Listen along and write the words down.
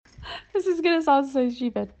This is gonna sound so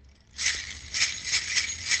stupid.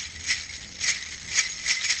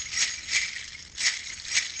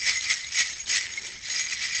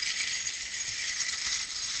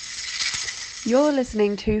 You're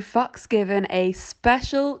listening to Fucks Given, a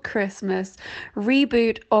special Christmas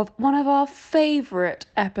reboot of one of our favourite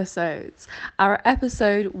episodes, our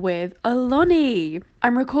episode with Oloni.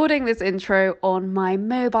 I'm recording this intro on my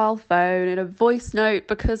mobile phone in a voice note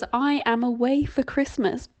because I am away for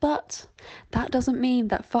Christmas, but that doesn't mean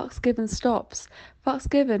that Fucks Given stops. Fucks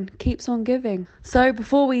Given keeps on giving. So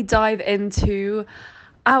before we dive into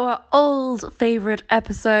our old favourite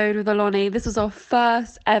episode with Oloni, this was our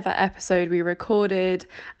first ever episode we recorded,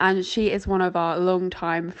 and she is one of our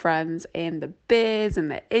long-time friends in the biz, in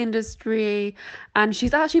the industry, and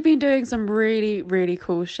she's actually been doing some really, really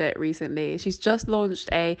cool shit recently. She's just launched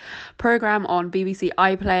a programme on BBC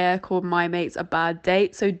iPlayer called My Mate's a Bad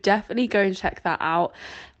Date, so definitely go and check that out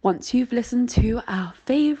once you've listened to our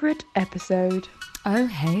favourite episode. Oh,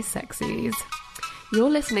 hey, sexies. You're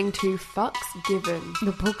listening to Fucks Given,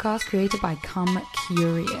 The podcast created by Come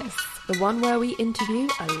Curious. the one where we interview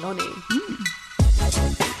Oloni.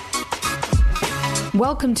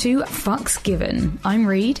 Welcome to Fucks Given. I'm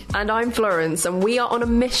Reed. And I'm Florence, and we are on a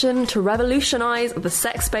mission to revolutionise the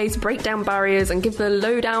sex space, break down barriers, and give the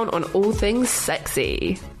lowdown on all things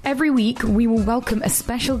sexy. Every week, we will welcome a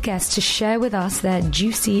special guest to share with us their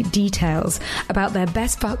juicy details about their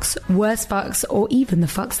best fucks, worst fucks, or even the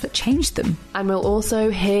fucks that changed them. And we'll also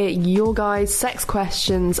hear your guys' sex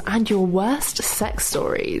questions and your worst sex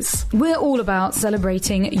stories. We're all about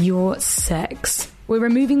celebrating your sex. We're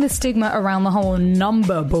removing the stigma around the whole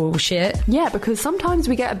number bullshit. Yeah, because sometimes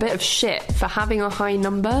we get a bit of shit for having a high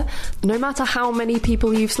number. No matter how many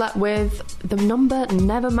people you've slept with, the number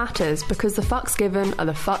never matters because the fucks given are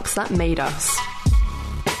the fucks that made us.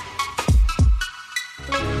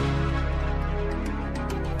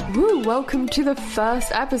 Woo, welcome to the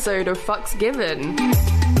first episode of Fucks Given.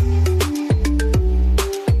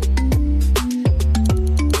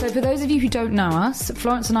 So for those of you who don't know us,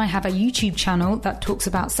 Florence and I have a YouTube channel that talks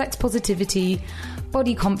about sex positivity,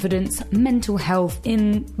 body confidence, mental health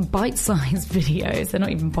in bite-sized videos. They're not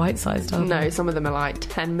even bite-sized, are they? No, some of them are like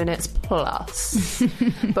 10 minutes plus.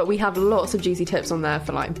 But we have lots of juicy tips on there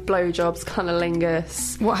for like blowjobs,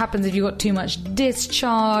 cunnilingus. What happens if you've got too much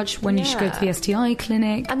discharge, when you should go to the STI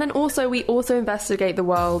clinic. And then also, we also investigate the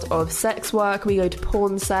world of sex work. We go to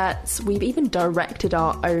porn sets. We've even directed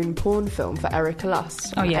our own porn film for Erica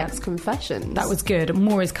Lust. Oh, yeah. Ex-Confessions. That was good.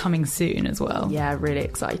 More is coming soon as well. Yeah, really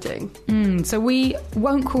exciting. So we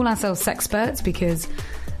won't call ourselves sexperts because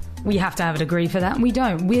we have to have a degree for that, and we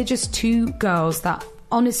don't. We're just two girls that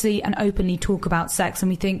honestly and openly talk about sex, and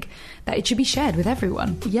we think that it should be shared with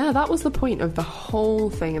everyone. Yeah, that was the point of the whole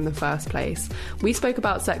thing in the first place. We spoke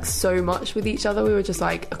about sex so much with each other, we were just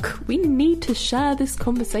like, we need to share this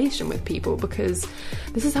conversation with people because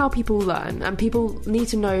this is how people learn, and people need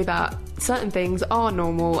to know that certain things are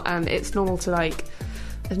normal, and it's normal to like,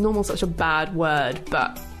 is normal such a bad word,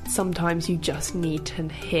 but sometimes you just need to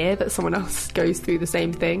hear that someone else goes through the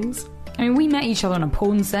same things. I mean, we met each other on a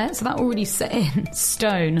porn set, so that already set in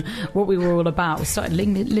stone what we were all about. We started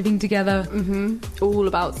living together. All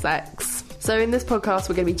about sex. So in this podcast,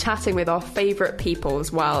 we're going to be chatting with our favourite people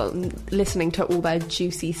as well, listening to all their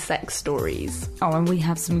juicy sex stories. Oh, and we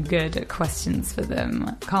have some good questions for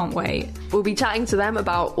them. Can't wait. We'll be chatting to them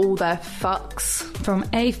about all their fucks. From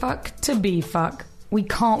A fuck to B fuck. We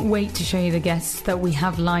can't wait to show you the guests that we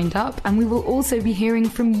have lined up, and we will also be hearing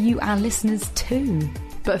from you, our listeners, too.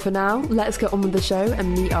 But for now, let's get on with the show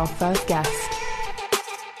and meet our first guest.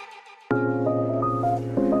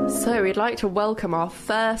 So we'd like to welcome our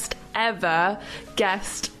first ever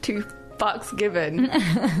guest to Fucks Given.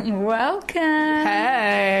 Welcome!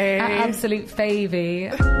 Hey! Our absolute favy.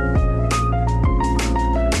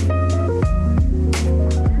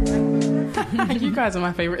 You guys are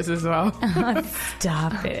my favourites as well.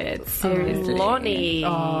 Stop it. Seriously. Oloni. Oh,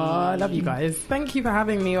 I love you guys. Thank you for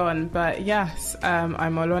having me on. But yes, I'm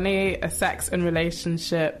Oloni, a sex and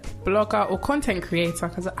relationship blogger or content creator,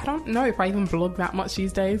 because I don't know if I even blog that much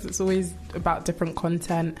these days. It's always about different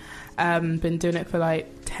content. Been doing it for like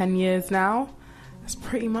 10 years now. That's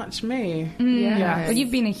pretty much me. Yeah. Well,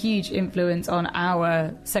 you've been a huge influence on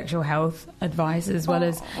our sexual health advice, as well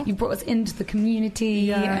as you brought us into the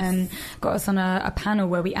community and got us on a panel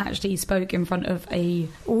where we actually spoke in front of a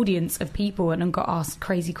audience of people and got asked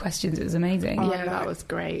crazy questions. It was amazing. Yeah, that was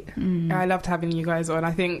great. I loved having you guys on.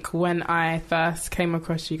 I think when I first came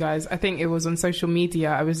across you guys, I think it was on social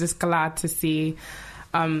media. I was just glad to see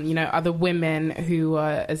other women who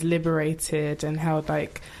were as liberated and held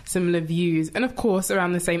like similar views, and of course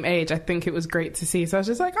around the same age. I think it was great to see. So I was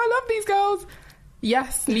just like, I love these girls.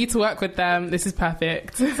 Yes, need to work with them. This is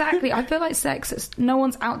perfect. Exactly. I feel like no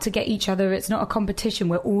one's out to get each other. It's not a competition.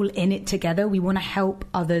 We're all in it together. We want to help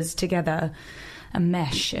others together and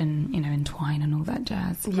mesh and, entwine and all that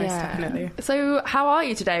jazz. Yeah. Most definitely. So how are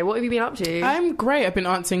you today? What have you been up to? I'm great. I've been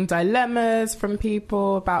answering dilemmas from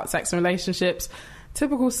people about sex and relationships.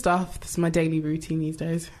 Typical stuff. This is my daily routine these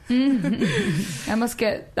days. I must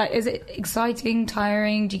get... is it exciting,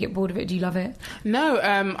 tiring? Do you get bored of it? Do you love it? No,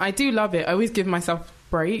 I do love it. I always give myself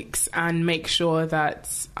breaks and make sure that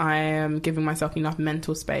I am giving myself enough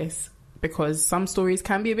mental space, because some stories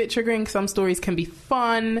can be a bit triggering, some stories can be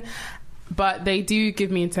fun, but they do give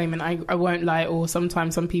me entertainment. I won't lie. Or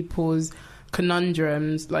sometimes some people's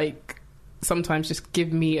conundrums, sometimes just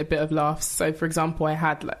give me a bit of laughs. So for example, I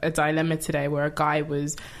had a dilemma today where a guy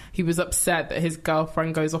was upset that his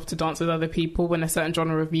girlfriend goes off to dance with other people when a certain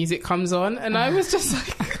genre of music comes on, and I was just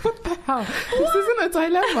like, what the hell, this isn't a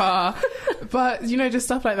dilemma. But just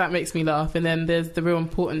stuff like that makes me laugh. And then there's the real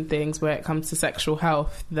important things where it comes to sexual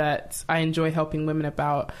health that I enjoy helping women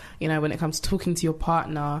about, when it comes to talking to your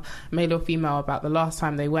partner, male or female, about the last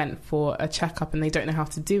time they went for a checkup and they don't know how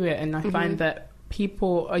to do it. And I find that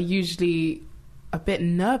people are usually a bit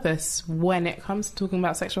nervous when it comes to talking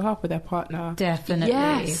about sexual health with their partner. Definitely.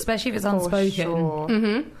 Yes, especially if it's unspoken. Sure.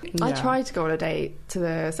 Yeah. I tried to go on a date to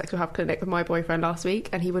the sexual health clinic with my boyfriend last week,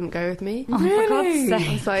 and he wouldn't go with me. Oh, for God's sake.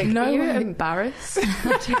 I was like, No are you way. embarrassed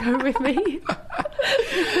to go with me?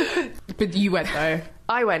 But you went though.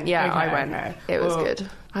 I went, yeah, Okay, I went. okay. It was Well- good.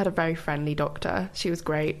 I had a very friendly doctor. She was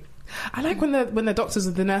great. I like when the doctors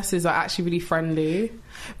or the nurses are actually really friendly,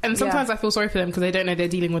 and sometimes I feel sorry for them because they don't know they're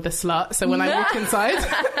dealing with a slut. So when I walk inside,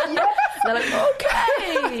 They're like,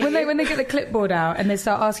 okay. When they get the clipboard out and they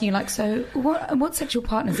start asking you, like, so what sexual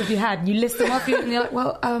partners have you had? And you list them off, and you're like,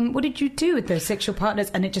 well, what did you do with those sexual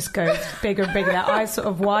partners? And it just goes bigger and bigger. Their eyes sort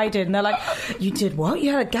of widen. And they're like, you did what?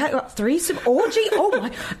 You had a threesome orgy? Oh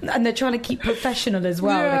my! And they're trying to keep professional as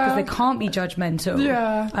well, because they can't be judgmental.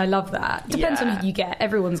 Yeah. I love that. Depends on who you get.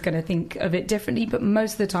 Everyone's going to think of it differently, but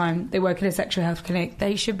most of the time they work in a sexual health clinic.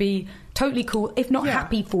 They should be totally cool, if not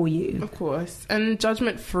happy for you. of course, and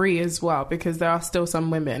judgment free as well, because there are still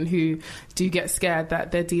some women who do get scared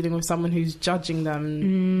that they're dealing with someone who's judging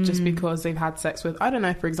them just because they've had sex with, I don't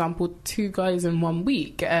know, for example, 2 guys in 1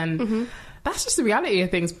 week, and that's just the reality of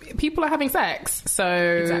things. People are having sex, so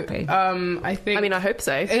Exactly. I hope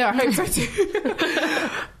so. Yeah, I hope so too.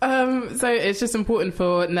 So it's just important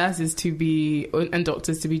for nurses to be, and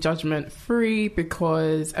doctors to be, judgment free,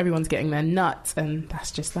 because everyone's getting their nuts, and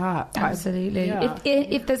that's just that. Absolutely. Yeah.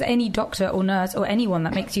 If there's any doctor or nurse or anyone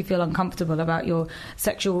that makes you feel uncomfortable about your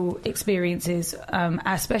sexual experiences,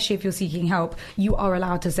 especially if you're seeking help, you are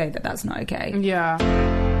allowed to say that that's not okay. Yeah.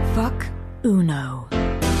 Fuck Uno.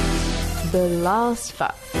 The last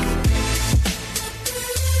fuck.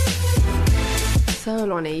 So,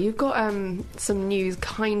 Oloni, you've got some news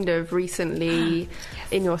kind of recently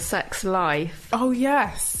in your sex life. Oh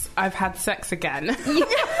yes, I've had sex again. It'd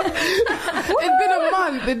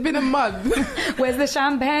been a month. Where's the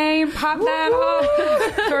champagne? Pop that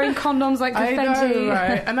off. Throwing condoms like I confetti. know,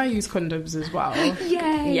 right? And I use condoms as well.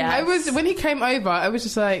 Yay. Yeah. I was, when he came over, I was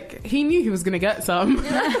just like, he knew he was going to get some.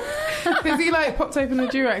 Because he popped open the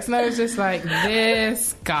Durex, and I was just like,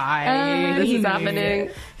 this guy. This he is knew. happening.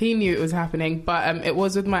 He knew it was happening, but it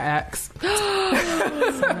was with my ex.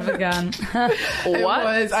 Son of a gun. It What?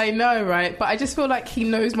 was, I know, right? But I just feel like he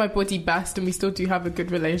knows my body best, and we still do have a good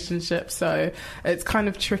relationship, so it's kind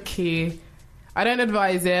of tricky. I don't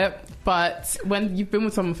advise it, but when you've been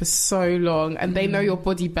with someone for so long and they know your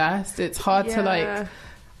body best, it's hard to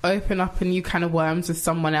open up a new can of worms with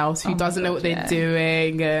someone else who doesn't know what they're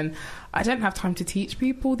doing. And I don't have time to teach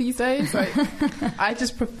people these days. I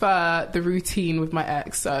just prefer the routine with my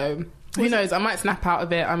ex. So who knows? I might snap out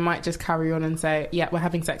of it. I might just carry on and say, yeah, we're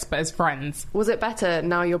having sex, but as friends. Was it better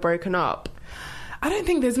now you're broken up? I don't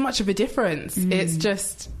think there's much of a difference. It's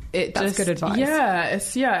just... That's good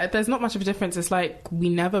advice. Yeah, there's not much of a difference. It's like we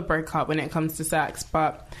never broke up when it comes to sex,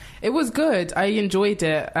 but it was good. I enjoyed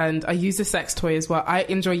it, and I use a sex toy as well. I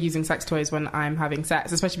enjoy using sex toys when I'm having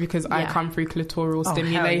sex, especially because I come through clitoral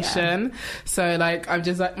stimulation. So I'm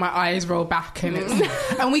just my eyes roll back, and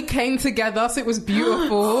it's and we came together, so it was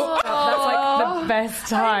beautiful. That's like the best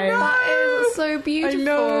time. That is so beautiful. I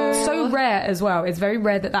know. So rare as well. It's very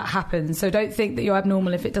rare that happens. So don't think that you're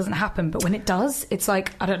abnormal if it doesn't happen. But when it does, it's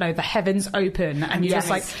like, I don't know, the heavens open, and you're just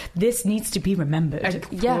like, this needs to be remembered.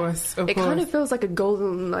 Of course. It kind of feels like a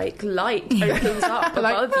golden light opens up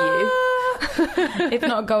above you. If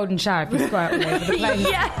not a golden shower, if you squirt all over the place.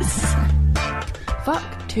 Yes!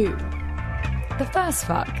 Fuck 2. The first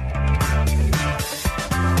fuck.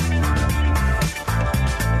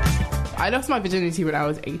 I lost my virginity when I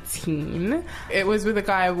was 18. It was with a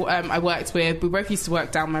guy I worked with. We both used to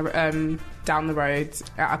work down the road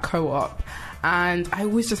at a co-op. And I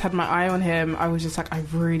always just had my eye on him. I was just like, I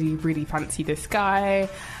really, really fancy this guy.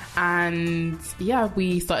 And yeah,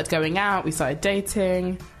 we started going out. We started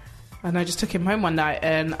dating. And I just took him home one night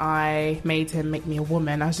and I made him make me a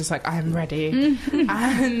woman. I was just like, I am ready.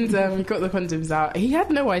 And we got the condoms out. He had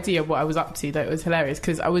no idea what I was up to, though. It was hilarious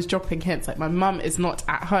because I was dropping hints like, my mum is not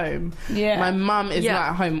at home. Yeah. My mum is not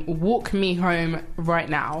at home. Walk me home right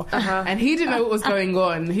now. And he didn't know what was going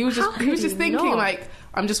on. He was just thinking like,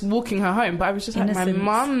 I'm just walking her home. But I was just Innocence. like,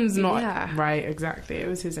 my mum's not right. Exactly. It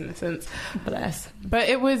was his innocence. Bless. But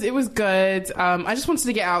it was good. I just wanted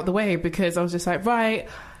to get out of the way because I was just like, right,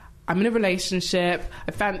 I'm in a relationship,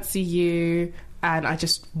 I fancy you, and I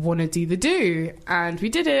just want to do the do. And we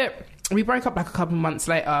did it. We broke up like a couple months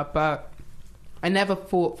later, but I never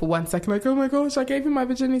thought for 1 second, like, oh my gosh, I gave him my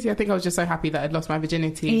virginity. I think I was just so happy that I'd lost my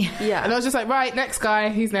virginity. Yeah. And I was just like, right, next guy,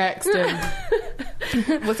 he's next.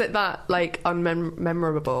 And was it that, like,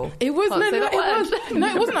 unmemorable? it was, Can't say that word.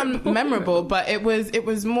 it wasn't unmemorable, but it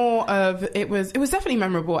was more of, it was definitely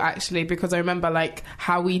memorable, actually, because I remember, like,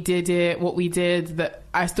 how we did it, what we did, that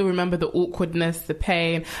I still remember the awkwardness, the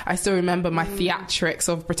pain. I still remember my theatrics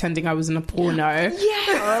of pretending I was in a porno.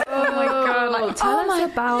 Yeah. Oh my god! Like, Tell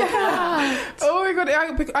us about that. Oh my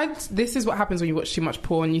god! This is what happens when you watch too much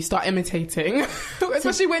porn. You start imitating,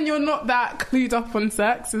 especially when you're not that clued up on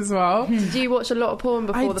sex as well. Did you watch a lot of porn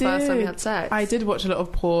before the first time you had sex? I did watch a lot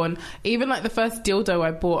of porn. Even like the first dildo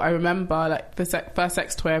I bought, I remember like the first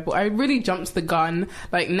sex toy I bought. I really jumped the gun.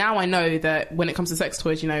 Like now I know that when it comes to sex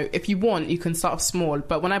toys, you know, if you want, you can start off small.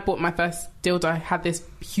 But when I bought my first dildo, I had this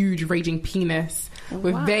huge raging penis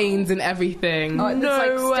with veins and everything. Oh, it's No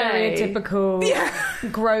like way.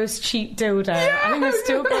 stereotypical, gross, cheap dildo. I think I've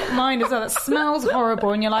still got mine as well. That smells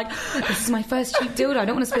horrible, and you're like, this is my first cheap dildo. I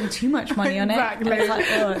don't want to spend too much money on it. Exactly. And it's like,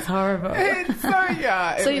 oh, it's horrible.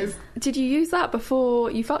 So did you use that before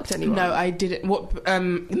you fucked anyone? No, I didn't.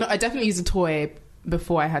 No, I definitely used a toy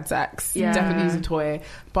before I had sex. Yeah. Definitely used a toy.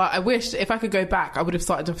 But I wish if I could go back, I would have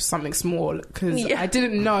started off with something small because I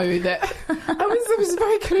didn't know that. I was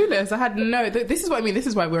very clueless. I had no. This is what I mean. This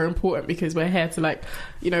is why we're important, because we're here to, like,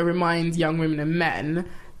 you know, remind young women and men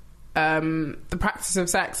the practice of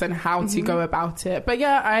sex and how to go about it. But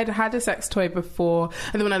yeah, I had a sex toy before,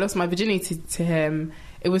 and then when I lost my virginity to him,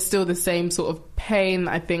 it was still the same sort of pain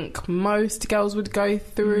I think most girls would go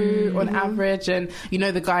through on average. And, you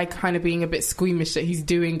know, the guy kind of being a bit squeamish that he's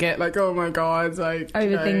doing it, like, oh my God, like...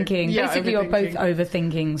 Overthinking. You know, Basically, you're both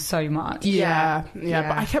overthinking so much. Yeah.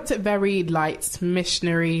 But I kept it very light,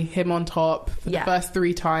 missionary, him on top for the first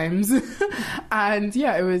 3 times. And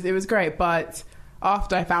yeah, it was great. But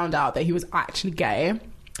after I found out that he was actually gay...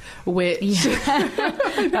 which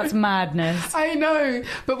that's madness. I know,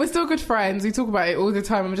 but we're still good friends. We talk about it all the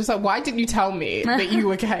time. I'm just like, why didn't you tell me that you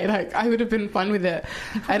were gay? Like, I would have been fun with it.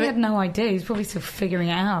 I had no idea. He's probably still figuring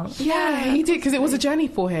it out. Yeah, he did, because it was a journey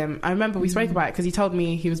for him. I remember we spoke about it because he told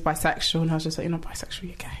me he was bisexual, and I was just like, you're not bisexual,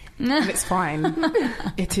 you're gay. And it's fine.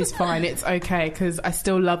 It is fine. It's okay, because I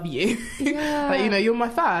still love you. Like, you know, you're my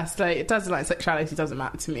first. Like, it doesn't, like, sexuality doesn't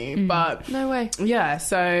matter to me. But no way. Yeah,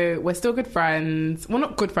 so we're still good friends. Well,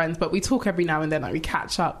 not good friends, but we talk every now and then. Like, we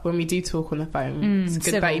catch up when we do talk on the phone. It's a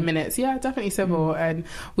good civil. 30 minutes. Yeah, definitely civil. And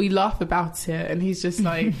we laugh about it. And he's just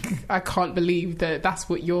like, I can't believe that that's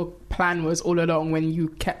what your plan was all along when you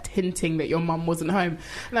kept hinting that your mum wasn't home.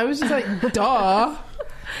 And I was just like, duh.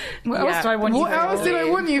 What else do I want you for? What else did I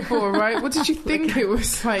want you for, right? What did you think it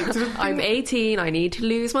was like? I'm 18, I need to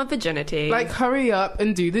lose my virginity. Like, hurry up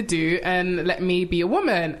and do the do and let me be a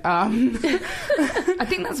woman. I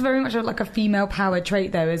think that's very much like a female power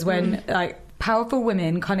trait, though, is when, like, powerful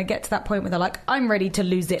women kind of get to that point where they're like, I'm ready to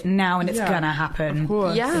lose it now and it's gonna happen.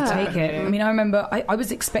 Course, yeah. So take it. I mean, I remember I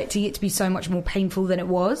was expecting it to be so much more painful than it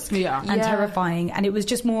was. And terrifying, and it was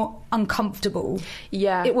just more uncomfortable.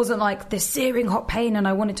 Yeah. It wasn't like this searing hot pain and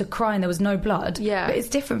I wanted to cry and there was no blood. Yeah. But it's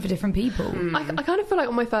different for different people. I kind of feel like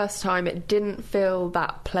on my first time it didn't feel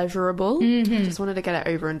that pleasurable. I just wanted to get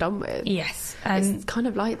it over and done with. Yes. And it's kind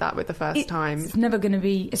of like that with the first time. It's never going to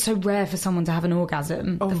be... It's so rare for someone to have an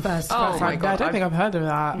orgasm the first time. Oh my God. I don't think I've heard of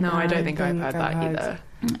that. No, I don't think I've heard that either.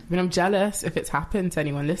 I mean, I'm jealous if it's happened to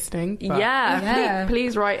anyone listening. But... Yeah.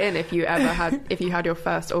 Please write in if you ever had, if you had your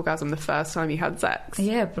first orgasm the first time you had sex.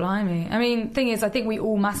 Yeah, blimey. I mean, thing is, I think we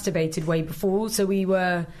all masturbated way before, so we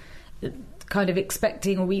were kind of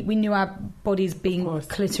expecting, or we knew our bodies being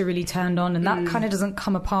clitorally turned on, and that kind of doesn't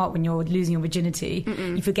come apart when you're losing your virginity.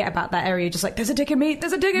 You forget about that area, just like, there's a dick in me,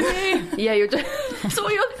 there's a dick in me. Yeah, you're just that's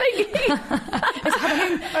what you're thinking. It's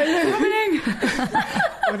happening.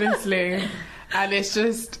 Honestly. And it's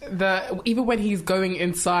just even when he's going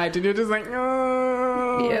inside, and you're just like,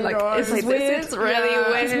 oh, yeah, like, God. it's weird. It's really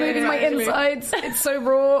weird. It's moving my insides. It's so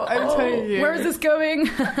raw. I'm telling you. Where is this going?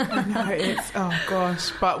 No, it's, oh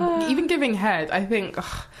gosh. But even giving head, I think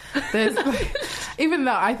there's like, even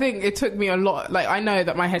that, I think it took me a lot. Like, I know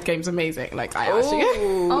that my head game's amazing. Like, I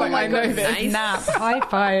actually, like, I know this. Snap, high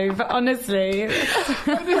five, honestly.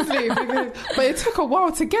 Honestly, but it took a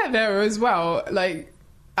while to get there as well. Like,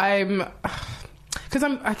 because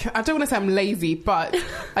I don't want to say I'm lazy, but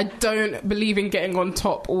I don't believe in getting on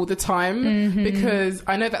top all the time, because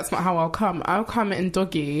I know that's not how I'll come. I'll come in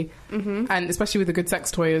doggy, and especially with a good sex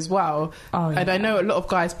toy as well. And I know a lot of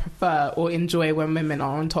guys prefer or enjoy when women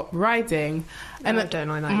are on top riding. And I don't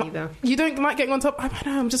like that either. You don't like getting on top? I don't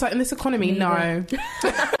know. I'm just like, in this economy, no.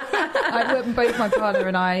 Both my partner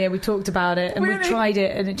and I, we talked about it, and we tried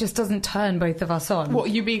it, and it just doesn't turn both of us on. What,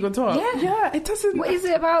 you being on top? Yeah, it doesn't. What is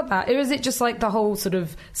it about that? Or is it just like the whole sort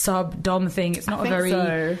of sub-dom thing? It's not a very,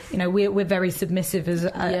 you know, we're very submissive as,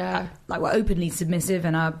 like, we're openly submissive,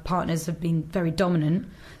 and our partners have been very dominant.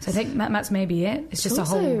 So I think that's maybe it. It's just a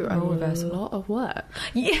whole role reversal. A lot of work.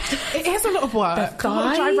 Yeah, it is a lot of work. A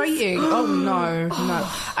lot of gyrating. Oh no.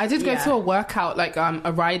 I did go to a workout, like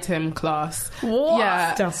a ride him class. What?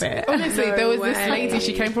 Yeah. Stop it. Honestly, there was this lady.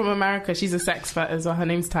 She came from America. She's a sex vet as well. Her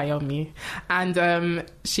name's Tayomi, and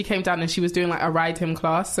she came down and she was doing like a ride him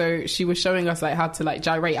class. So she was showing us like how to like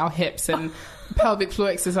gyrate our hips and pelvic floor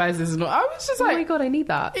exercises and all. I was just like, oh my God, I need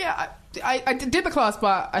that. Yeah. I did the class,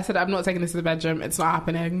 but I said I'm not taking this to the bedroom. It's not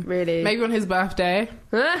happening. Really? Maybe on his birthday.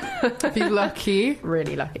 If he's lucky.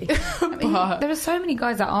 Really lucky. I mean, there are so many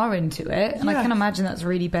guys that are into it, and I can imagine that's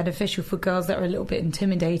really beneficial for girls that are a little bit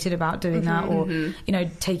intimidated about doing that, or you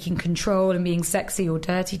know, taking control and being sexy or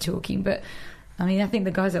dirty talking. But I mean, I think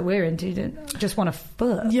the guys that we're into just want to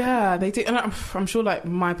fuck. Yeah, they do. And I'm sure like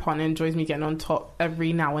my partner enjoys me getting on top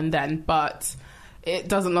every now and then, but it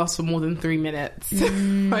doesn't last for more than 3 minutes.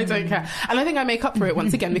 I don't care. And I think I make up for it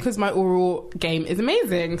once again because my oral game is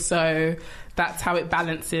amazing. So that's how it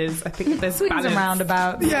balances. I think there's swings balance. and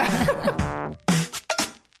roundabouts. Yeah.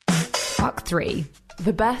 Fuck 3.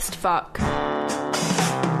 The best fuck.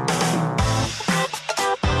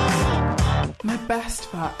 My best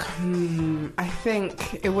fuck. I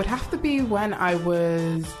think it would have to be when I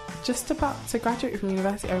was just about to graduate from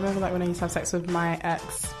university. I remember like when I used to have sex with my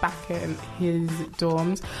ex back in his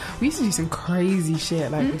dorms. We used to do some crazy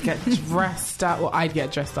shit. Like we'd get dressed up, or I'd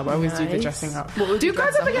get dressed up. I always do the dressing up. Do you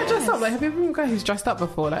guys ever get dressed up? Like, have you ever been a guy who's dressed up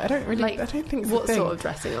before? Like, I don't think it's what a thing. sort of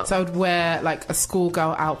dressing up? So I would wear like a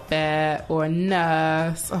schoolgirl outfit or a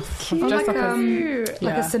nurse. Dressed up as,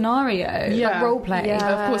 like a scenario, like role play.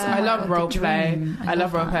 Yeah. Of course, I love role play. I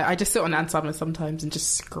love role that. play. I just sit on Ansummer sometimes and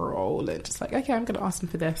just scroll and just like, okay, I'm going to ask them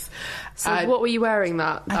for this. So what were you wearing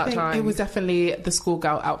that I think time? It was definitely the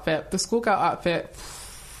schoolgirl outfit. The schoolgirl outfit,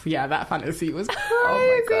 yeah, that fantasy was crazy.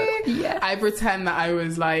 Oh my God. Yeah. I pretend that I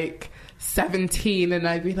was like 17 and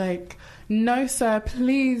I'd be like, no sir,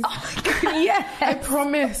 please. Oh my God, yeah. I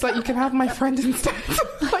promise, like you can have my friend instead.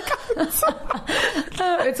 Like,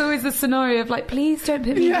 it's always the scenario of like, please don't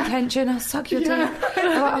put me in detention, I'll suck your dick,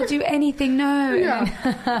 I'll do anything, no.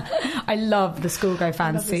 I love the schoolgirl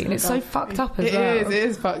fantasy, and it's so fucked up as well. It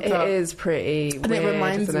is fucked up. It is pretty and weird, it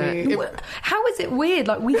reminds me. How is it weird?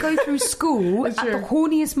 Like, we go through school at the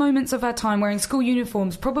horniest moments of our time, wearing school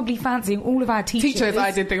uniforms, probably fancying all of our teachers.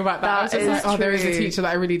 I did think about that. I was just like, oh, there is a teacher that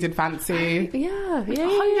I really did fancy. Yeah, 100%.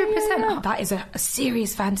 Oh, that is a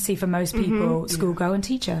serious fantasy for most people. Schoolgirl and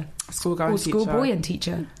teacher. Schoolgirl or and teacher. Schoolboy and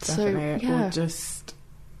teacher. Definitely. Or just,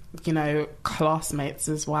 you know, classmates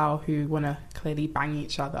as well who want to clearly bang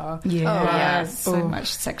each other. So much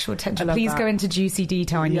sexual tension. Please that. Go into juicy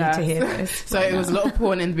detail. I need to hear this. So it was a lot of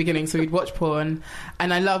porn in the beginning, so we'd watch porn,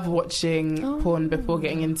 and I love watching porn before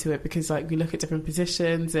getting into it because like we look at different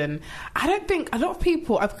positions, and I don't think a lot of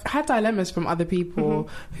people, I've had dilemmas from other people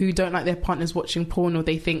who don't like their partners watching porn, or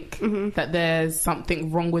they think that there's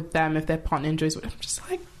something wrong with them if their partner enjoys it. I'm just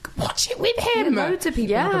like, watch it with him. Yeah, loads of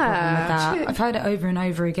people have a problem with that. I've heard it over and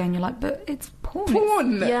over again. You're like, but it's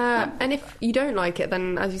porn. Yeah, and if you don't like it,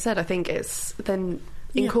 then as you said, I think it's then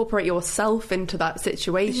incorporate yourself into that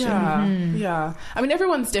situation. Yeah. I mean,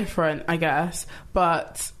 everyone's different, I guess,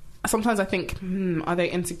 but sometimes I think, are they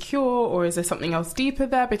insecure or is there something else deeper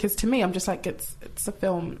there? Because to me, I'm just like, it's a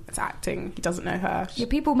film, it's acting. He doesn't know her. Yeah,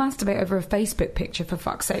 people masturbate over a Facebook picture, for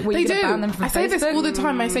fuck's sake. They do. Ban them from I say this Facebook? all the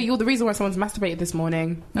time. I say, you're the reason why someone's masturbated this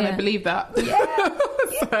morning. And I believe that. Yeah.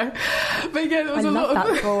 But yeah, there was I a love lot that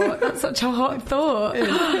of... thought. That's such a hot thought.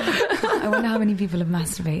 I wonder how many people have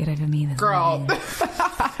masturbated over me this Girl. morning.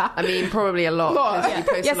 I mean, probably a lot. 'Cause you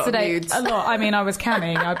post Yesterday, a lot of nudes. I mean, I was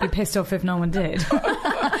camming. I'd be pissed off if no one did.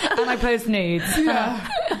 And I post nudes. Yeah.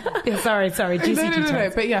 Yeah, sorry. Juicy No.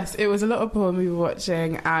 details. But yes, it was a lot of porn we were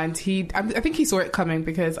watching, and I think he saw it coming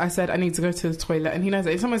because I said I need to go to the toilet, and he knows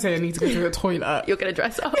that if someone say I need to go to the toilet, You're going to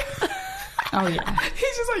dress up. Oh, yeah.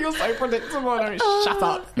 he's just like, you're so predictable. And I'm shut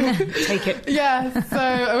up. Take it. Yeah, so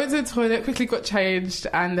I went to the toilet, quickly got changed,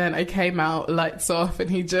 and then I came out, lights off,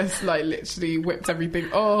 and he just like literally whipped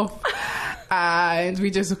everything off. And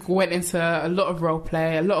we just went into a lot of role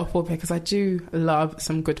play, a lot of foreplay, because I do love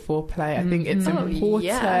some good foreplay. I think it's important.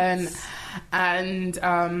 Yes. And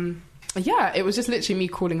yeah, it was just literally me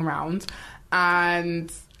calling around,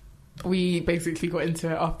 and we basically got into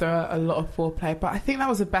it after a lot of foreplay. But I think that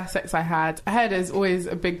was the best sex I had. Head is always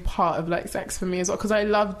a big part of like sex for me as well, because I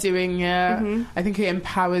love doing it. I think it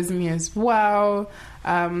empowers me as well.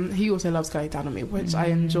 He also loves going down on me, which I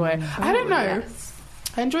enjoy. I don't know. Yes.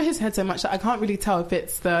 I enjoy his head so much that I can't really tell if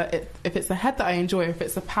it's the head that I enjoy, or if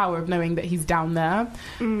it's the power of knowing that he's down there.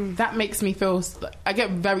 That makes me feel. I get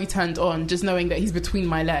very turned on just knowing that he's between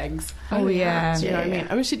my legs. Oh, yeah. Do you know what I mean?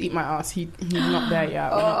 I wish he'd eat my ass. He's not there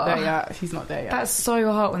yet. We're not there yet. He's not there yet. That's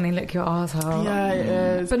so hot when they lick your arsehole. Yeah, it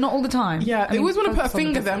is. But not all the time. Yeah, I they always want to put a focus on the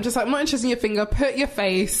finger there. I'm just like, I'm not interested in your finger. Put your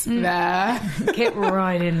face there. Get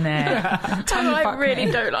right in there. I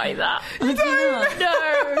really don't like that. You don't?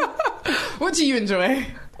 No. What do you enjoy?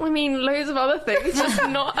 I mean, loads of other things, just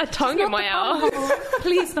not a tongue in my ass.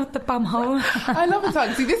 Please, not the bum hole. I love a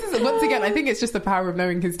tongue. See, this is, once again, I think it's just the power of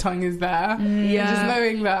knowing his tongue is there. Yeah. Just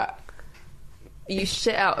knowing that. You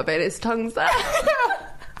shit out a bit, his tongue's there.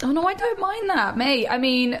 Oh no, I don't mind that, mate. I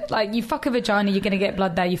mean, like, you fuck a vagina, you're gonna get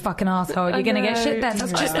blood there. You fuck an asshole, you're gonna get shit there.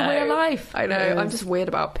 That's just the way of life. I know. I'm just weird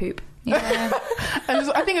about poop. Yeah. And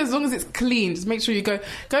I think as long as it's clean, just make sure you go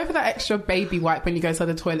for that extra baby wipe when you go to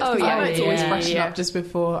the toilet. Oh, I like to always yeah, freshen yeah. up just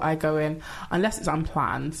before I go in, unless it's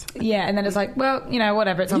unplanned. Yeah, and then it's like, well, you know,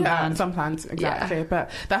 whatever, it's Yeah, unplanned. it's unplanned, exactly. Yeah. But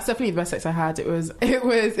that's definitely the best sex I had. It was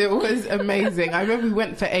amazing. I remember we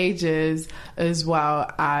went for ages as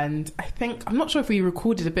well, and I'm not sure if we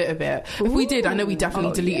recorded a bit of it. If we did, I know we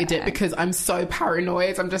definitely deleted it because I'm so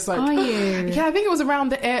paranoid. I'm just like, Are you? Yeah, I think it was around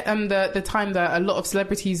the time that a lot of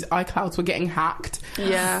celebrities' iClouds were getting hacked.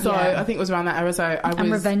 Yeah. So Yeah. I think it was around that era. So I was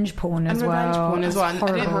And revenge porn as well. Revenge porn as well. That's And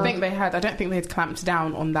I horrible. don't think they had clamped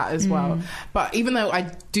down on that as well. But even though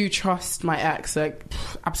I do trust my ex, like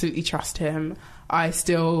absolutely trust him, I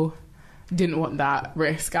still didn't want that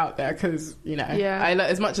risk out there because, you know,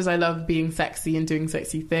 as much as I love being sexy and doing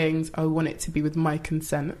sexy things, I want it to be with my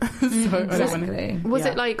consent. So I don't want to. Was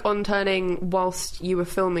it like on turning whilst you were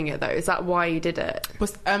filming it though? Is that why you did it?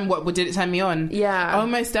 What did it turn me on? Yeah. Oh,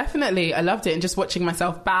 most definitely. I loved it, and just watching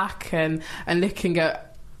myself back and looking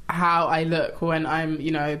at how I look when I'm,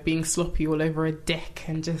 you know, being sloppy all over a dick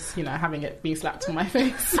and just, you know, having it being slapped on my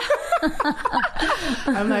face.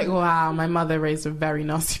 I'm like, wow, my mother raised a very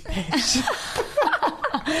nasty bitch.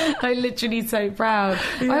 I'm literally so proud.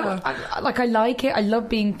 Yeah. I like it. I love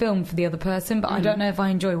being filmed for the other person, but I don't know if I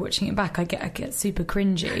enjoy watching it back. I get super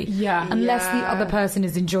cringy. Yeah. Unless the other person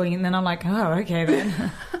is enjoying it, then I'm like, oh, okay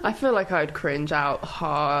then. I feel like I'd cringe out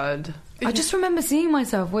hard. I just remember seeing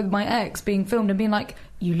myself with my ex being filmed and being like,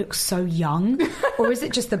 you look so young? Or is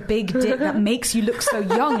it just the big dick that makes you look so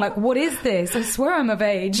young? Like, what is this? I swear I'm of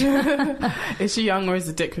age. Is she young or is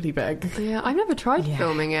the dick really big? Yeah, I've never tried Yeah.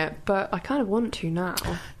 filming it, but I kind of want to now.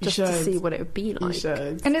 Just to should. see what it would be like. You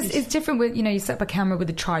should. And it's different with, you know, you set up a camera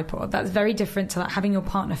with a tripod. That's very different to like having your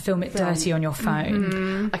partner film it dirty on your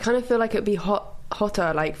phone. I kind of feel like it would be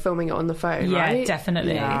hotter, like filming it on the phone, Yeah, right?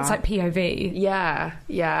 Definitely. Yeah. It's like POV. Yeah.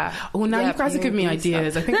 Oh, now Yeah, you guys are giving me POV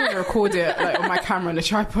ideas. I think I'm going to record it like on my camera on a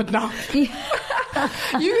tripod now. You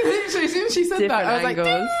literally, as soon as she said that, I was like,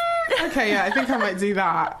 angles. "Ding!" Okay, yeah, I think I might do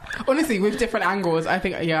that. Honestly, with different angles, I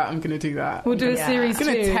think, yeah, I'm going to do that. We'll do a Yeah. series I'm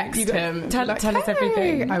going too. to text You got- him. Tell like, us "Hey."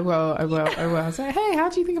 everything. I will. Say, hey, how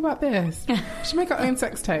do you think about this? We should make our own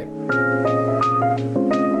sex tape.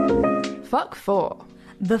 Fuck 4.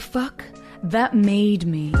 The fuck that made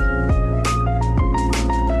me.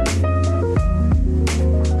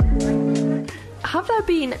 Have there there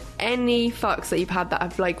been any fucks that you've had that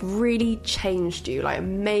have like really changed you, like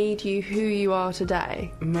made you who you are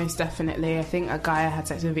today? Most definitely. I think a guy I had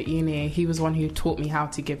sex with at uni, he was one who taught me how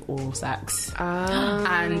to give oral sex.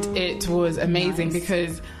 And it was amazing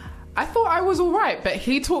because I thought I was all right, but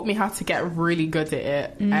he taught me how to get really good at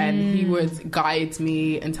it. And he would guide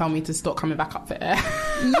me and tell me to stop coming back up for air.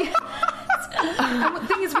 Yeah. And the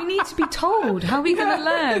thing is, we need to be told. How are we going to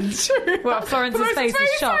learn? True. Well, Florence's face is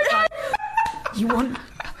shocked. Like, you want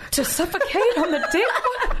to suffocate on the dick?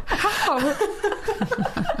 How?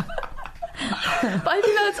 But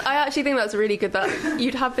I actually think that's really good that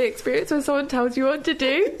you'd have the experience when someone tells you what to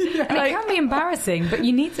do. Yeah. And it can be embarrassing, but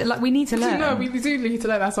you need to, we need to learn. No, we do need to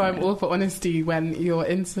learn. That's why I'm all for honesty when you're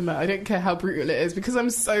intimate. I don't care how brutal it is because I'm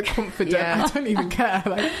so confident. I don't even care.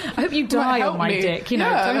 Like, I hope you die on my dick.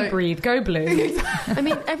 Don't breathe. Go blue. I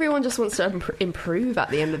mean, everyone just wants to improve at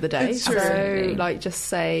the end of the day. It's true. So, just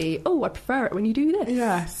say, "Oh, I prefer it when you do this."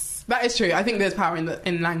 Yes. That is true. I think there's power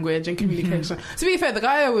in language and communication. To be fair, the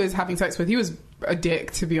guy I was having sex with, he was a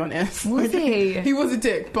dick, to be honest. Was he? He was a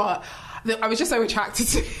dick, but I was just so attracted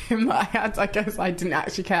to him that I guess I didn't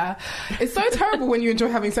actually care. It's so terrible when you enjoy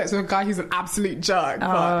having sex with a guy who's an absolute jerk.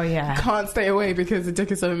 Oh, yeah. Can't stay away because the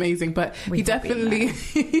dick is so amazing. But he definitely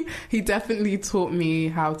taught me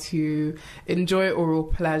how to enjoy oral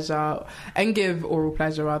pleasure and give oral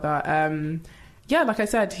pleasure, rather. Yeah, like I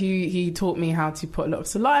said, he taught me how to put a lot of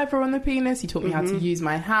saliva on the penis. He taught me how to use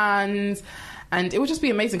my hands. And it would just be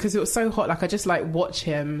amazing because it was so hot. Like, I just, watch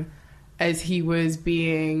him as he was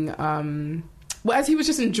being... as he was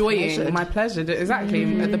just enjoying my pleasure. Exactly,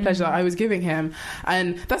 the pleasure that I was giving him.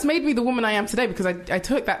 And that's made me the woman I am today because I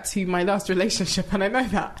took that to my last relationship. And I know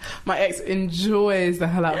that my ex enjoys the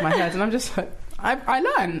hell out of my head. And I'm just like... I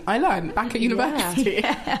learn back at university.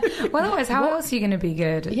 Yeah. Well, otherwise, how else are you going to be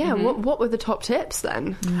good? Yeah, what were the top tips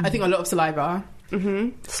then? I think a lot of saliva.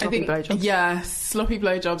 Sloppy blowjobs. Yeah, sloppy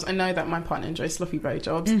blowjobs. I know that my partner enjoys sloppy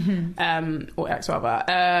blowjobs, or ex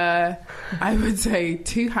rather. I would say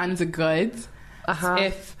 2 hands are good.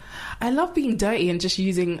 If I love being dirty and just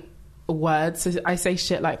using words, so I say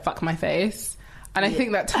shit like "fuck my face." And I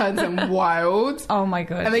think that turns them wild. Oh my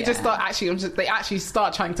god! And they just start they actually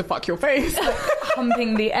start trying to fuck your face,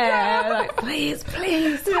 humping the air, like please.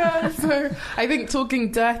 Yeah. So I think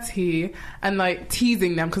talking dirty and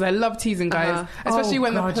teasing them, because I love teasing guys, especially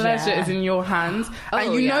when the pleasure is in your hands,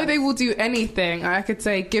 and you know they will do anything. I could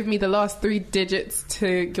say, give me the last 3 digits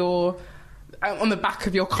to your. On the back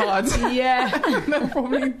of your card. Yeah. They'll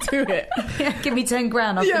probably do it. Yeah, give me 10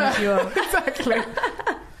 grand, I'll finish you up. Exactly.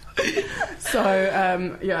 So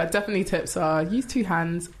definitely tips are use 2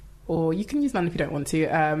 hands, or you can use none if you don't want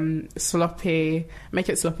to. Sloppy, make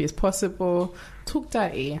it sloppy as possible. Talk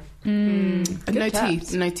dirty. No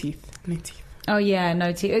teeth. Oh yeah,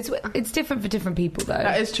 no teeth. It's different for different people though.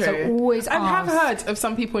 That is true. So always ask. I have heard of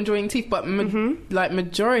some people enjoying teeth, but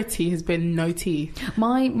majority has been no teeth.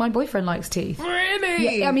 My boyfriend likes teeth.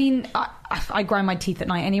 Really? Yeah, I mean, I grind my teeth at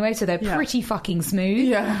night anyway, so they're pretty fucking smooth.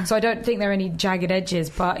 Yeah. So I don't think there are any jagged edges.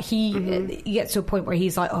 But he gets to a point where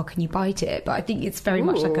he's like, "Oh, can you bite it?" But I think it's very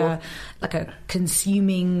much like a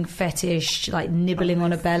consuming fetish, like nibbling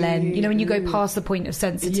on a bell end. You know, when you go past the point of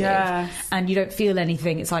sensitive and you don't feel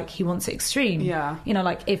anything, it's like he wants extreme. Yeah. You know,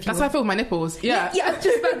 like if that's how I feel with my nipples. Yeah. Yeah.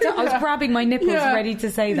 I was grabbing my nipples, ready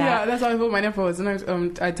to say that. Yeah, that's how I feel with my nipples,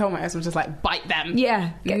 and I told my ex, I was just like, bite them.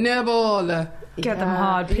 Yeah. Nibble. Get them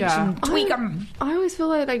hard, pinch them, tweak them. I always feel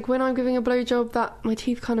like when I'm giving a blowjob that my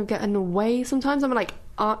teeth kind of get in the way sometimes. I'm like,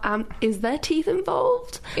 is there teeth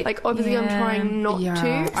involved? Like, obviously I'm trying not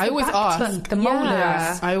to. I always ask. The molars.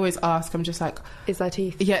 Yeah. I always ask. I'm just like, is there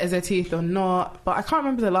teeth? Yeah, is there teeth or not? But I can't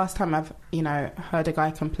remember the last time I've, heard a guy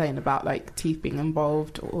complain about like teeth being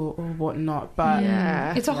involved or whatnot. But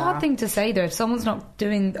it's a hard thing to say though. If someone's not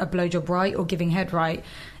doing a blowjob right or giving head right,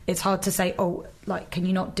 it's hard to say, can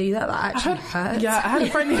you not do that? That actually hurts. Yeah, I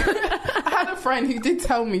had a friend who did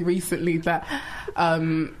tell me recently that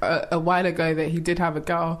a while ago that he did have a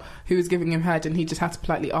girl who was giving him head and he just had to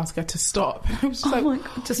politely ask her to stop. I was just my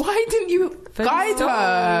God, why didn't you guide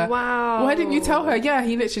her? Wow. Why didn't you tell her? Yeah,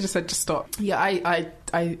 he literally just said, just stop. Yeah,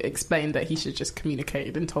 I explained that he should just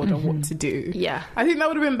communicate and told her what to do. Yeah. I think that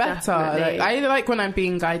would have been better. I like when I'm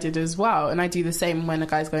being guided as well. And I do the same when a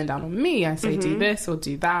guy's going down on me. I say, do this or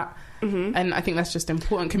do that. And I think that's just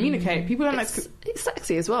important. Communicate. People don't it's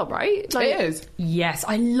sexy as well, right? Like, it is. Yes,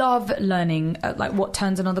 I love learning what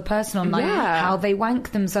turns another person on, how they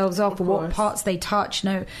wank themselves off, or what parts they touch.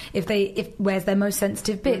 If where's their most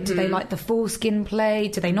sensitive bit? Do they like the foreskin play?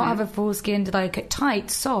 Do they not have a foreskin? Do they like it tight,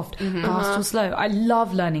 soft, fast or slow? I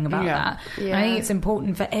love learning about that. Yeah. I think it's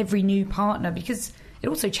important for every new partner because it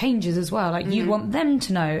also changes as well. Like you want them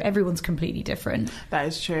to know everyone's completely different. That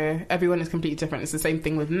is true. Everyone is completely different. It's the same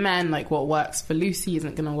thing with men. Like what works for Lucy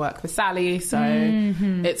isn't going to work for Sally. So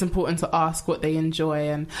it's important to ask what they enjoy.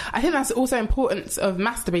 And I think that's also importance of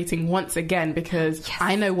masturbating once again, because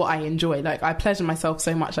I know what I enjoy. Like I pleasure myself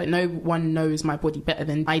so much. Like no one knows my body better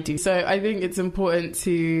than I do. So I think it's important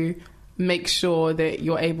to make sure that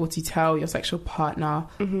you're able to tell your sexual partner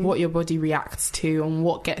what your body reacts to and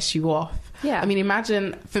what gets you off. Yeah. I mean,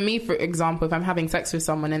 imagine, for me, for example, if I'm having sex with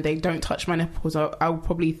someone and they don't touch my nipples, I'll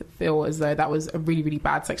probably feel as though that was a really, really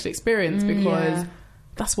bad sexual experience, because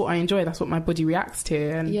that's what I enjoy. That's what my body reacts to.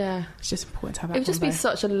 And it's just important to have that. It would just be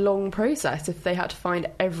such a long process if they had to find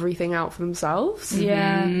everything out for themselves.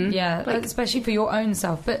 Yeah, like, especially for your own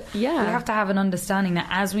self. But we have to have an understanding that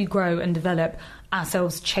as we grow and develop,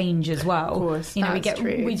 ourselves change as well. Of course, you know,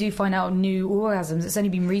 we do find out new orgasms. It's only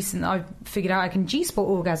been recent that I've figured out I can G-spot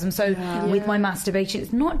orgasm. So with my masturbation,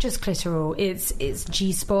 it's not just clitoral, it's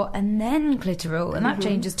G-spot and then clitoral, and that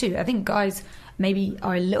changes too. I think guys maybe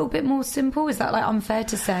are a little bit more simple. Is that like unfair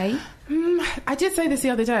to say? I did say this the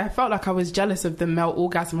other day. I felt like I was jealous of the male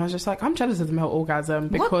orgasm. I was just like, I'm jealous of the male orgasm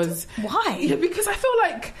because... What? Why? Yeah, because I feel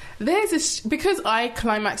like there's this... Because I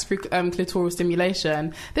climax through clitoral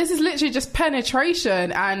stimulation, this is literally just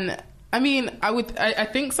penetration. And I mean, I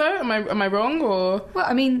think so. Am I wrong? Or... Well,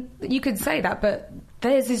 I mean, you could say that, but...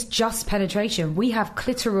 Theirs is just penetration. We have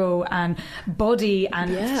clitoral and body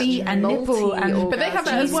and feet and nipple, and but they have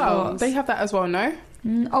that as well. They have that as well, no?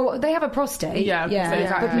 Oh, they have a prostate. Yeah.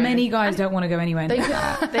 Exactly. But many guys don't want to go anywhere near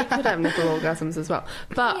that. They could have nipple orgasms as well.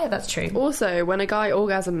 But yeah, that's true. Also, when a guy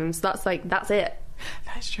orgasms, that's it.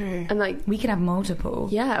 That's true. And like we can have multiple.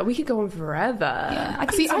 Yeah, we could go on forever. Yeah, I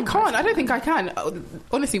can't. I don't think I can.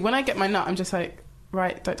 Honestly, when I get my nut, I'm just like,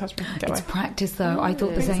 right, don't touch me. Get away. It's practice, though. I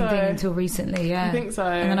thought the same thing until recently, yeah. I think so.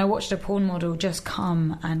 And then I watched a porn model just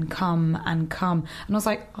come and come and come. And I was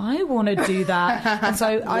like, I want to do that. And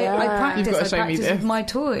so I practice with my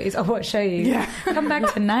toys. I want to show you. Yeah. Come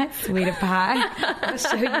back tonight, sweetie pie. I'll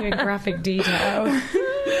show you in graphic detail.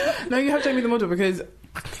 No, you have to show me the model, because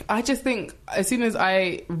I just think as soon as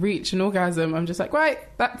I reach an orgasm, I'm just like, right,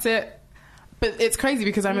 that's it. But it's crazy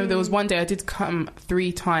because I remember there was one day I did come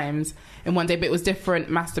 3 times in one day, but it was different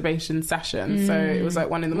masturbation sessions. So it was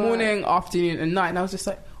like one in the morning, afternoon and night. And I was just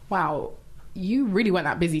like, wow, you really weren't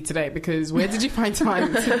that busy today, because where did you find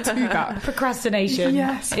time to do that? Procrastination.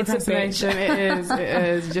 Yes, procrastination. It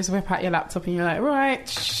is. You just whip out your laptop and you're like, right,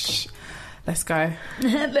 shh. Let's go.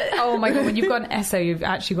 Oh my god, when you've got an essay, you've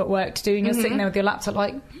actually got work to do, and you're sitting there with your laptop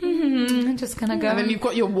like, I'm just gonna go. And then you've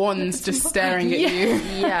got your wands just staring at you.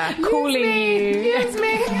 Yeah. Calling you. Yes,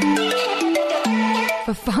 me.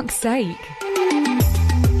 For fuck's sake.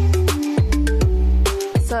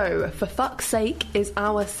 So, For Fuck's Sake is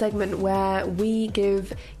our segment where we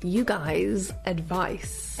give you guys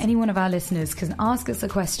advice. Any one of our listeners can ask us a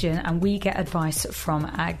question and we get advice from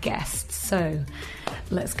our guests. So,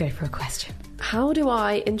 let's go for a question. How do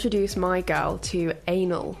I introduce my girl to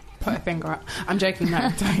anal? Put a finger up. I'm joking,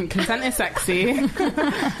 no, don't. Consent is sexy.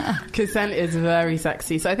 Consent is very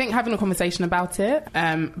sexy. So I think having a conversation about it,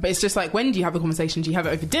 but it's just like, when do you have a conversation? Do you have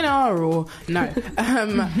it over dinner or no?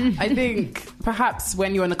 I think perhaps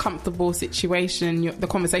when you're in a comfortable situation, the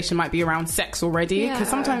conversation might be around sex already. Because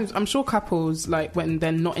sometimes I'm sure couples, like when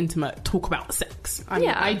they're not intimate, talk about sex.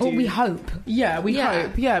 I do. Or we hope. Yeah, we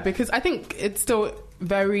hope. Yeah, because I think it's still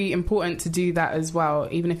very important to do that as well.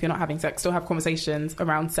 Even if you're not having sex, still have conversations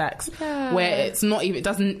around sex where it's not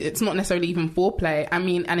necessarily even foreplay. I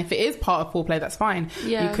mean, and if it is part of foreplay, that's fine.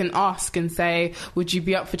 You can ask and say, would you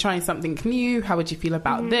be up for trying something new? How would you feel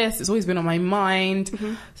about this? It's always been on my mind.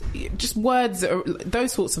 Just words,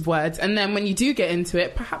 those sorts of words. And then when you do get into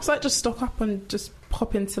it, perhaps like just stock up and just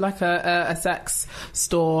pop into like a sex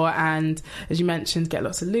store, and as you mentioned, get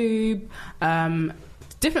lots of lube,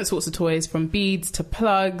 different sorts of toys, from beads to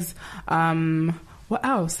plugs. What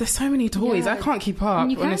else? There's so many toys. I can't keep up.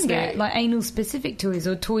 And you can honestly. get like anal specific toys,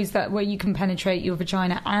 or toys where you can penetrate your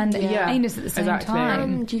vagina and anus at the same time.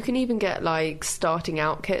 And you can even get like starting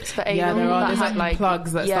out kits for anal. Yeah, there are. There's like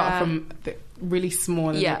plugs that start from really small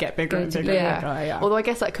and they get bigger and bigger. Yeah. Although I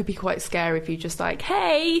guess that could be quite scary if you just like,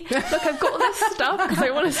 hey, look, I've got all this stuff because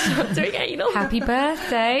I want to start doing anal. Happy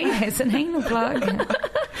birthday! It's an anal plug.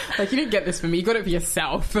 Like, you didn't get this for me, you got it for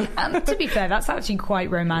yourself. And to be fair, that's actually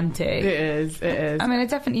quite romantic. It is. I mean, I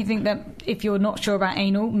definitely think that if you're not sure about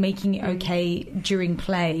anal, making it okay during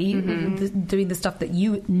play, doing the stuff that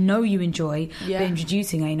you know you enjoy, but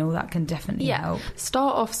introducing anal, that can definitely help.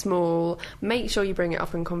 Start off small, make sure you bring it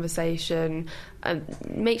up in conversation, and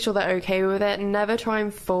make sure they're okay with it. Never try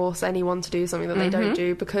and force anyone to do something that they don't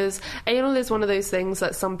do, because anal is one of those things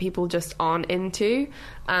that some people just aren't into,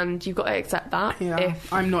 and you've got to accept that.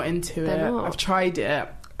 If I'm not into it. not. I've tried it.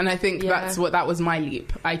 And I think that was my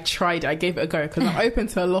leap. I tried it. I gave it a go because I'm open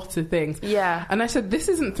to a lot of things. Yeah. And I said, this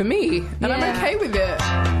isn't for me. And I'm okay with it.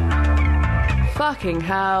 Fucking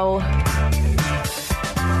hell.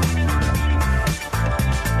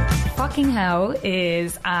 Fucking Hell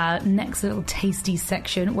is our next little tasty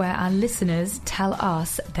section where our listeners tell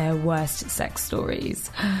us their worst sex stories.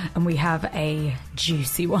 And we have a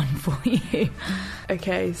juicy one for you.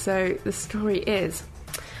 Okay, so the story is...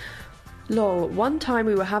 Lol, one time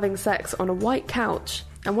we were having sex on a white couch,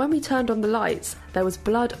 and when we turned on the lights, there was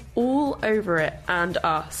blood all over it and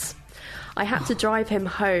us. I had to drive him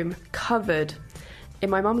home, covered, in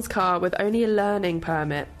my mum's car with only a learning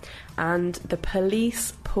permit, and the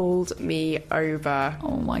police pulled me over.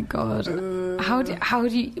 Oh my god! What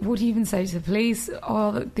do you even say to the police?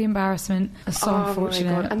 Oh, the embarrassment is so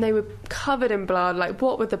unfortunate. My god. And they were covered in blood. Like,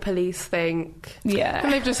 what would the police think? Yeah,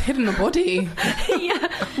 and they've just hidden the body. Yeah,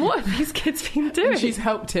 what have these kids been doing? And she's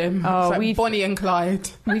helped him. Oh, it's like Bonnie and Clyde.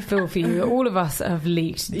 We feel for you. All of us have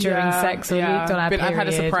leaked during sex or leaked on our period. I had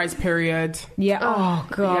a surprise period. Yeah. Oh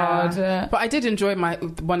god. Yeah. But I did enjoy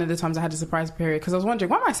one of the times I had a surprise period because I was wondering,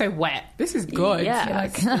 why am I so wet? This is good. Yeah,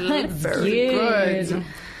 very good.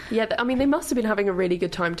 Yeah, I mean, they must have been having a really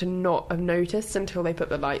good time to not have noticed until they put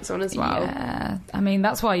the lights on as well. Yeah, I mean,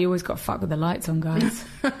 that's why you always got to fuck with the lights on, guys.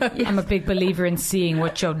 I'm a big believer in seeing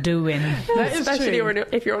what you're doing. That especially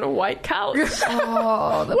if you're on a white couch.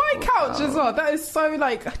 White couch as well. That is so,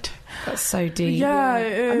 like... That's so deep. Yeah,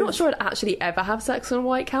 it is. I'm not sure I'd actually ever have sex on a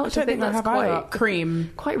white couch. I think that's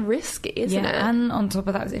quite risky, isn't it? And on top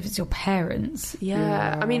of that, if it's your parents.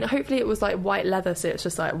 Yeah. I mean, hopefully it was like white leather, so it's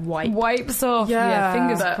just like white. Wipes off. Yeah,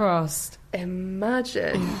 fingers crossed.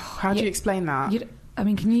 Imagine. How do you explain that? I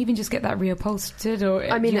mean, can you even just get that reupholstered? Or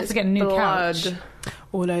I mean, you have to get a new couch?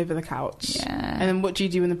 All over the couch. Yeah. And then what do you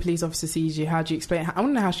do when the police officer sees you? How do you explain? I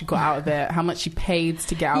want to know how she got out of it, how much she paid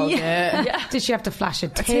to get out of it. Yeah. Did she have to flash a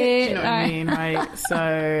tit? Do you know what I mean? Like,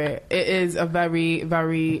 so it is a very,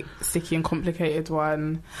 very sticky and complicated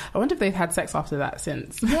one. I wonder if they've had sex after that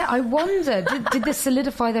since. Yeah, I wonder. Did this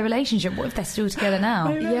solidify their relationship? What if they're still together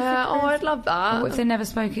now? Yeah, I'd love that. Or what if they never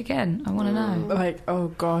spoke again? I want to know. Like, oh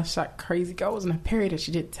gosh, that crazy girl was in a period and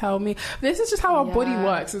she didn't tell me. This is just how our body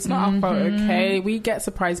works. It's not our fault, okay? We get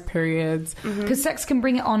surprise periods. Because sex can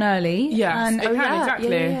bring it on early. Yes, it can, exactly.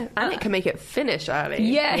 Yeah. And it can make it finish early.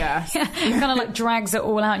 Yeah. Yes. It kind of like drags it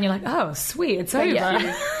all out and you're like, oh, sweet, it's over.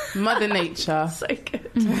 Yeah. Mother Nature. So good.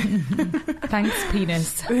 Thanks,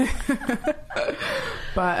 penis.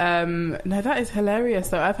 But no, that is hilarious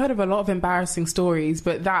though. I've heard of a lot of embarrassing stories,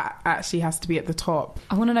 but that actually has to be at the top.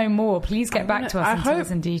 I want to know more. Please get back to us and tell us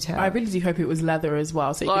in detail. I really do hope it was leather as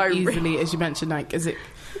well, so it could easily, as you mentioned, like, is it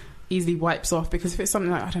easily wipes off? Because if it's something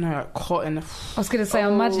like, I don't know, like cotton. I was going to say,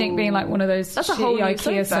 I'm imagining it being like one of those shitty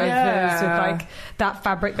IKEA sofas with like that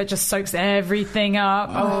fabric that just soaks everything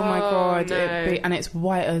up. Oh my god. No. And it's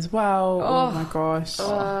white as well. Oh my gosh.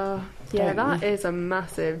 Yeah, that is a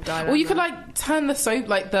massive dilemma. Or you could like turn the soap,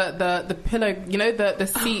 like the pillow, you know, the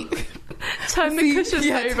seat. Turn the cushions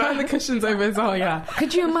over. Turn the cushions over as well, yeah.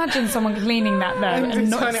 Could you imagine someone cleaning that though and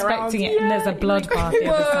not expecting it, and there's a blood bath the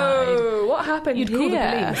other side? What happened You'd here? call the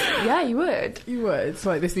police. Yeah, you would. You would. It's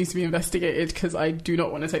like, this needs to be investigated because I do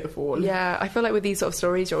not want to take the fall. Yeah, I feel like with these sort of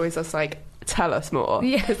stories, you're always just like, tell us more.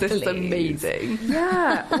 Yeah, because this is amazing.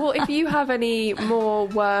 Yeah. Well, if you have any more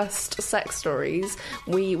worst sex stories,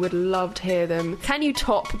 we would love to hear them. Can you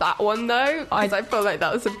top that one though? Because I feel like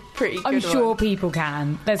that was a pretty good one. I'm sure people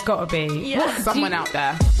can. There's got to be. Yeah. Someone out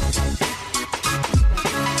there.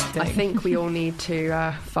 I think we all need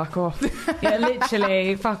to fuck off. Yeah,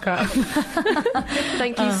 literally, fuck up.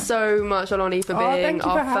 Thank you so much, Oloni, for being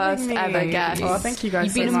our first ever guest. Oh, thank you guys.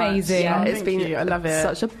 You've been so much. amazing. Yeah, it's been. I love it.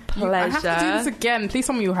 Such a pleasure. I have to do this again. Please,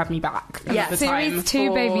 tell me you'll have me back. Yeah, Series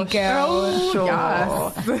 2, baby girl. Sure.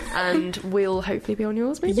 Yes. And we'll hopefully be on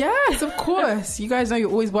yours, maybe. Yes, of course. You guys know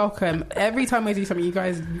you're always welcome. Every time I do something, you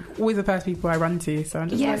guys are always the first people I run to. So I'm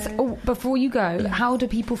just like, Oh, before you go, how do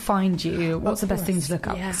people find you? What's the best thing to look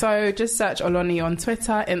up? Yeah. So just search Oloni on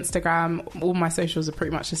Twitter, Instagram. All my socials are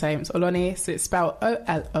pretty much the same. It's Oloni, so it's spelled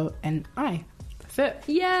Oloni. That's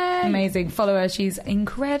it. Yay! Amazing. Follow her. She's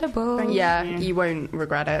incredible. Yeah, you won't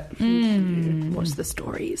regret it. Watch the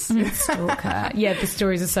stories. Stalker. Yeah, the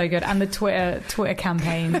stories are so good. And the Twitter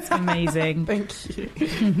campaigns, amazing. Thank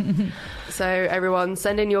you. So everyone,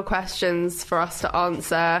 send in your questions for us to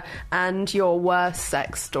answer and your worst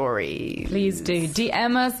sex stories. Please do.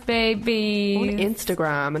 DM us, baby. On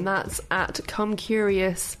Instagram, and that's at Come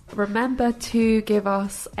Curious. Remember to give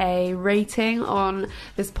us a rating on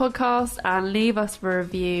this podcast and leave us a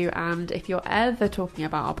review. And if you're ever talking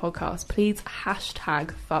about our podcast, please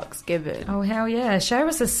hashtag fucksgiven. Oh, hell yeah. Share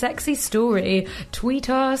us a sexy story. Tweet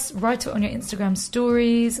us, write it on your Instagram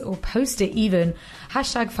stories, or post it even.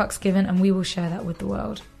 Hashtag fucksgiven, and we will share that with the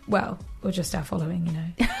world. Well, or just our following, you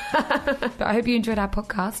know. But I hope you enjoyed our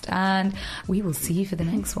podcast, and we will see you for the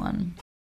next one.